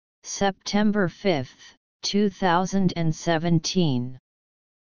September 5, 2017.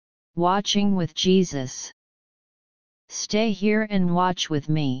 Watching with Jesus. Stay here and watch with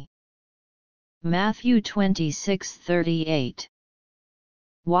me. Matthew 26:38.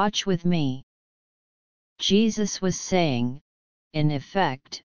 Watch with me. Jesus was saying, in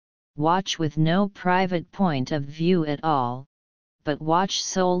effect, watch with no private point of view at all, but watch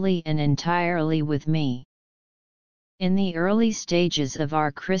solely and entirely with me. In the early stages of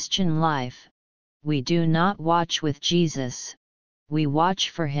our Christian life, we do not watch with Jesus, we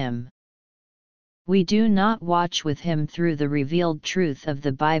watch for Him. We do not watch with Him through the revealed truth of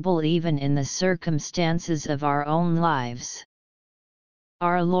the Bible, even in the circumstances of our own lives.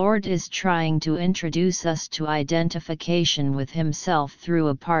 Our Lord is trying to introduce us to identification with Himself through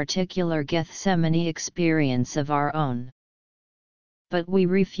a particular Gethsemane experience of our own. But we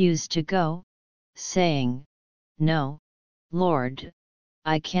refuse to go, saying, "No, Lord,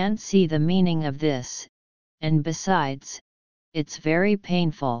 I can't see the meaning of this, and besides, it's very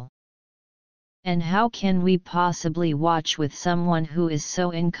painful. And how can we possibly watch with someone who is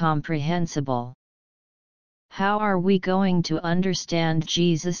so incomprehensible? How are we going to understand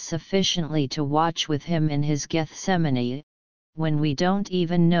Jesus sufficiently to watch with Him in His Gethsemane, when we don't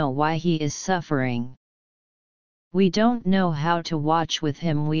even know why He is suffering? We don't know how to watch with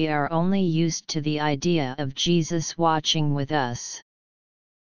Him. We are only used to the idea of Jesus watching with us.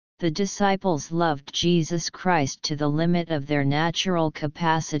 The disciples loved Jesus Christ to the limit of their natural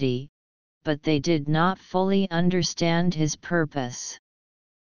capacity, but they did not fully understand His purpose.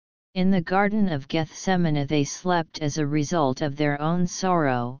 In the Garden of Gethsemane they slept as a result of their own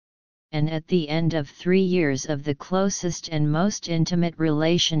sorrow, and at the end of 3 years of the closest and most intimate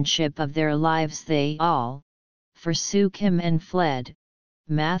relationship of their lives they all forsook Him and fled.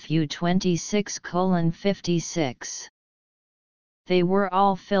 Matthew 26:56. They were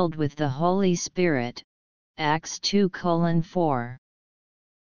all filled with the Holy Spirit. Acts 2:4.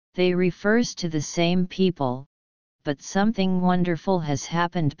 They refers to the same people, but something wonderful has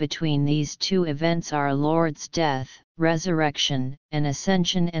happened between these two events: our Lord's death, resurrection, and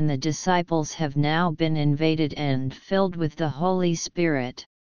ascension, and the disciples have now been invaded and filled with the Holy Spirit.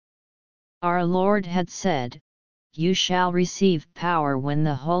 Our Lord had said, "You shall receive power when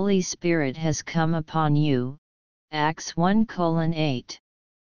the Holy Spirit has come upon you." Acts 1:8.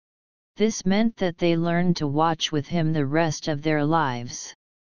 This meant that they learned to watch with Him the rest of their lives.